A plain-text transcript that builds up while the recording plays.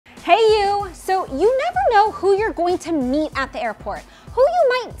Hey you! So you never know who you're going to meet at the airport, who you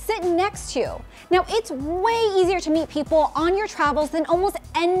might sit next to. Now it's way easier to meet people on your travels than almost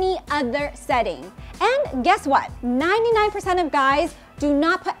any other setting. And guess what? 99% of guys do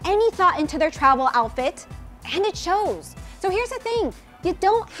not put any thought into their travel outfit, and it shows. So here's the thing, you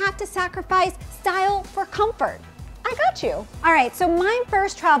don't have to sacrifice style for comfort. I got you. All right, so my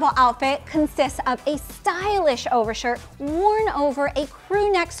first travel outfit consists of a stylish overshirt worn over a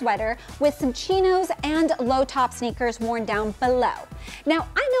crew neck sweater with some chinos and low top sneakers worn down below. Now,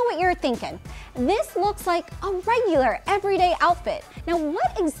 I know what you're thinking. This looks like a regular everyday outfit. Now,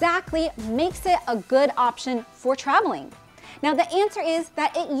 what exactly makes it a good option for traveling? Now, the answer is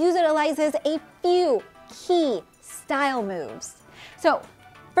that it utilizes a few key style moves. So,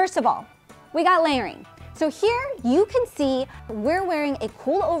 first of all, we got layering. So here you can see we're wearing a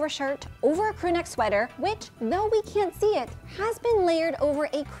cool overshirt over a crew neck sweater, which, though we can't see it, has been layered over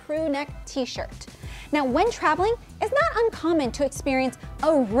a crew neck t-shirt. Now, when traveling, it's not uncommon to experience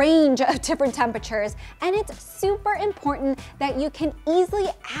a range of different temperatures, and it's super important that you can easily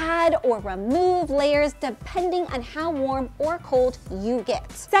add or remove layers depending on how warm or cold you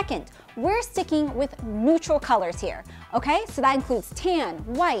get. Second, we're sticking with neutral colors here, okay? So that includes tan,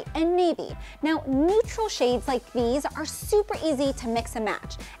 white, and navy. Now, neutral shades like these are super easy to mix and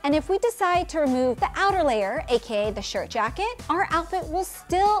match. And if we decide to remove the outer layer, aka the shirt jacket, our outfit will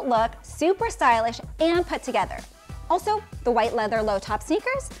still look super stylish and put together. Also, the white leather low top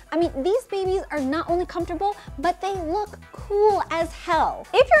sneakers, I mean, these babies are not only comfortable, but they look cool as hell.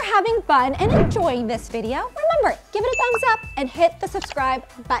 If you're having fun and enjoying this video, remember, give it a thumbs up and hit the subscribe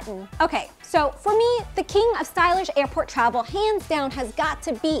button. Okay, so for me, the king of stylish airport travel, hands down, has got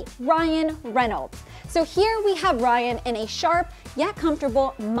to be Ryan Reynolds. So here we have Ryan in a sharp yet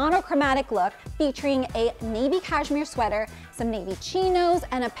comfortable monochromatic look featuring a navy cashmere sweater, some navy chinos,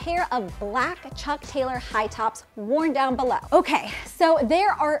 and a pair of black Chuck Taylor high tops worn down below. Okay, so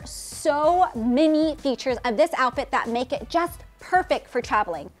there are so many features of this outfit that make it just perfect for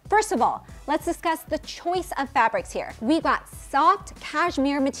traveling. First of all, let's discuss the choice of fabrics here. We've got soft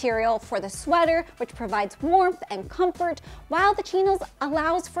cashmere material for the sweater, which provides warmth and comfort, while the chinos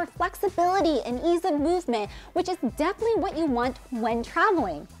allows for flexibility and ease of movement, which is definitely what you want when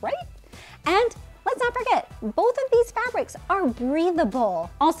traveling, right? And let's not forget, both of these fabrics are breathable.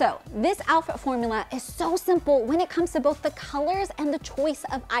 Also, this outfit formula is so simple when it comes to both the colors and the choice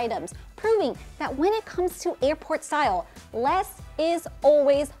of items, proving that when it comes to airport style, less is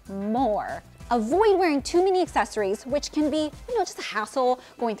always more. Avoid wearing too many accessories, which can be, just a hassle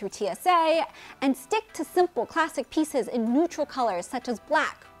going through TSA, and stick to simple classic pieces in neutral colors such as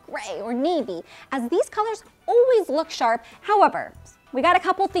black, gray, or navy, as these colors always look sharp. However, we got a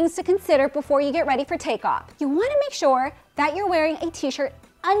couple things to consider before you get ready for takeoff. You want to make sure that you're wearing a t-shirt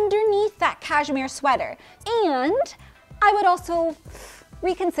underneath that cashmere sweater. And I would also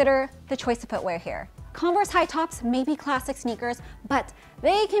reconsider the choice of footwear here. Converse high tops may be classic sneakers, but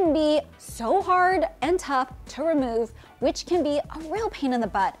they can be so hard and tough to remove, which can be a real pain in the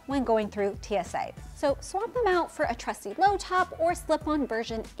butt when going through TSA. So swap them out for a trusty low top or slip-on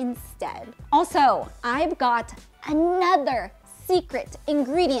version instead. Also, I've got another secret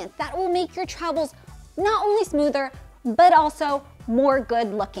ingredient that will make your travels not only smoother, but also more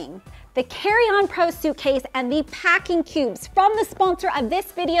good looking. The Carry-On Pro suitcase and the packing cubes from the sponsor of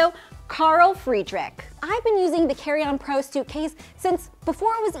this video, Carl Friedrich. I've been using the Carry-On Pro suitcase since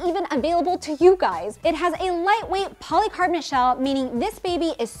before it was even available to you guys. It has a lightweight polycarbonate shell, meaning this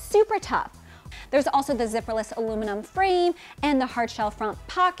baby is super tough. There's also the zipperless aluminum frame and the hard shell front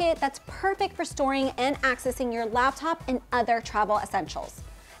pocket that's perfect for storing and accessing your laptop and other travel essentials.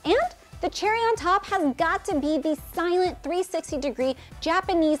 And the cherry on top has got to be the silent 360-degree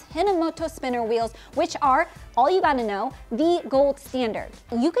Japanese Hinomoto spinner wheels, which are, all you gotta know, the gold standard.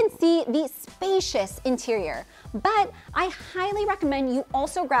 You can see the spacious interior, but I highly recommend you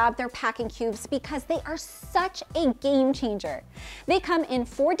also grab their packing cubes because they are such a game changer. They come in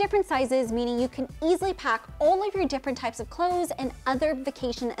 4 different sizes, meaning you can easily pack all of your different types of clothes and other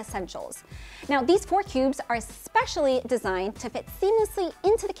vacation essentials. Now, these 4 cubes are especially designed to fit seamlessly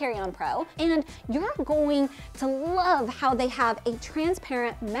into the Carry-On Pro, and you're going to love how they have a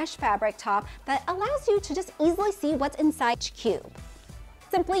transparent mesh fabric top that allows you to just easily see what's inside each cube.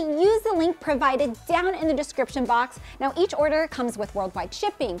 Simply use the link provided down in the description box. Now, each order comes with worldwide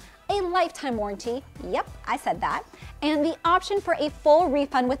shipping, a lifetime warranty, yep, I said that, and the option for a full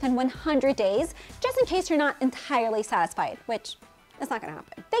refund within 100 days, just in case you're not entirely satisfied, which is not gonna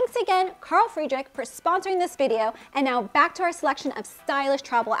happen. Thanks again, Carl Friedrich, for sponsoring this video, and now back to our selection of stylish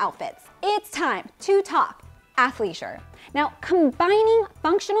travel outfits. It's time to talk athleisure. Now, combining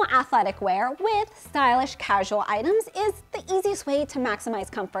functional athletic wear with stylish casual items is the easiest way to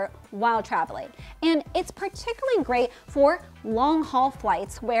maximize comfort while traveling. And it's particularly great for long haul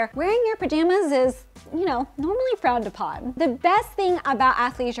flights where wearing your pajamas is, normally frowned upon. The best thing about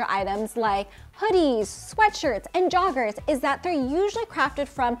athleisure items like hoodies, sweatshirts, and joggers is that they're usually crafted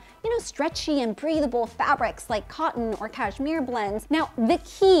from, stretchy and breathable fabrics like cotton or cashmere blends. Now, the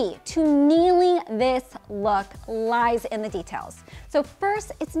key to nailing this look lies in the details. So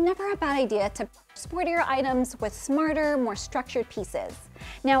first, it's never a bad idea to sportier items with smarter, more structured pieces.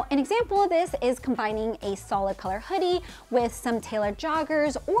 Now, an example of this is combining a solid color hoodie with some tailored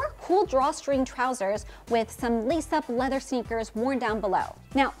joggers or cool drawstring trousers with some lace-up leather sneakers worn down below.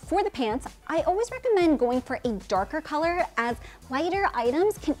 Now, for the pants, I always recommend going for a darker color as lighter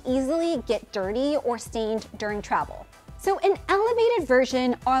items can easily get dirty or stained during travel. So an elevated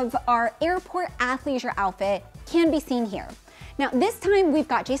version of our airport athleisure outfit can be seen here. Now this time we've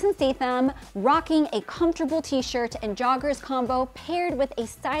got Jason Statham rocking a comfortable t-shirt and joggers combo paired with a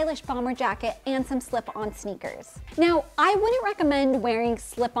stylish bomber jacket and some slip-on sneakers. Now I wouldn't recommend wearing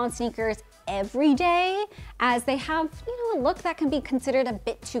slip-on sneakers every day as they have, a look that can be considered a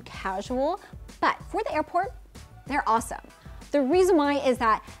bit too casual, but for the airport, they're awesome. The reason why is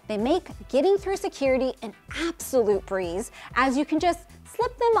that they make getting through security an absolute breeze as you can just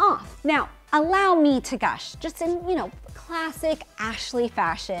slip them off. Now, allow me to gush, just in, classic Ashley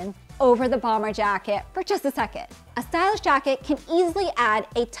fashion over the bomber jacket for just a second. A stylish jacket can easily add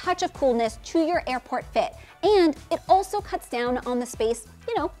a touch of coolness to your airport fit, and it also cuts down on the space,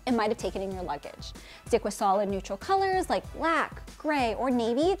 it might have taken in your luggage. Stick with solid neutral colors like black, gray, or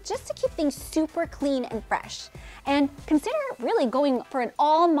navy just to keep things super clean and fresh. And consider really going for an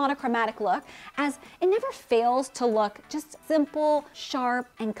all monochromatic look as it never fails to look just simple, sharp,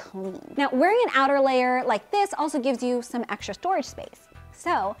 and clean. Now, wearing an outer layer like this also gives you some extra storage space.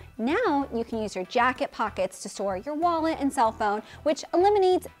 So now you can use your jacket pockets to store your wallet and cell phone, which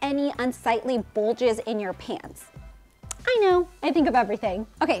eliminates any unsightly bulges in your pants. I know, I think of everything.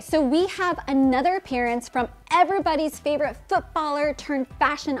 Okay, so we have another appearance from everybody's favorite footballer turned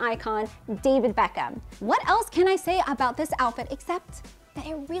fashion icon, David Beckham. What else can I say about this outfit except that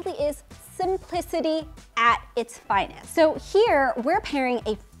it really is simplicity at its finest. So here we're pairing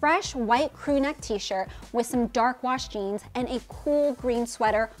a fresh white crew neck t-shirt with some dark wash jeans and a cool green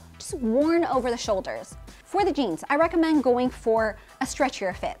sweater just worn over the shoulders. For the jeans, I recommend going for a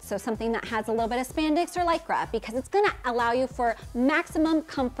stretchier fit, so something that has a little bit of spandex or lycra because it's gonna allow you for maximum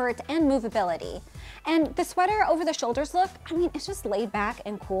comfort and movability. And the sweater over the shoulders look, it's just laid back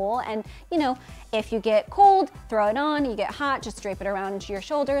and cool. And if you get cold, throw it on. You get hot, just drape it around your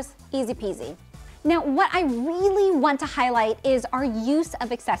shoulders, easy peasy. Now, what I really want to highlight is our use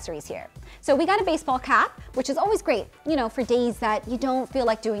of accessories here. So we got a baseball cap, which is always great, for days that you don't feel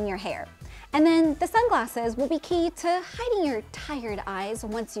like doing your hair. And then the sunglasses will be key to hiding your tired eyes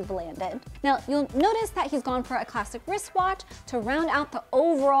once you've landed. Now, you'll notice that he's gone for a classic wristwatch to round out the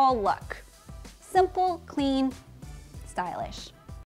overall look. Simple, clean, stylish.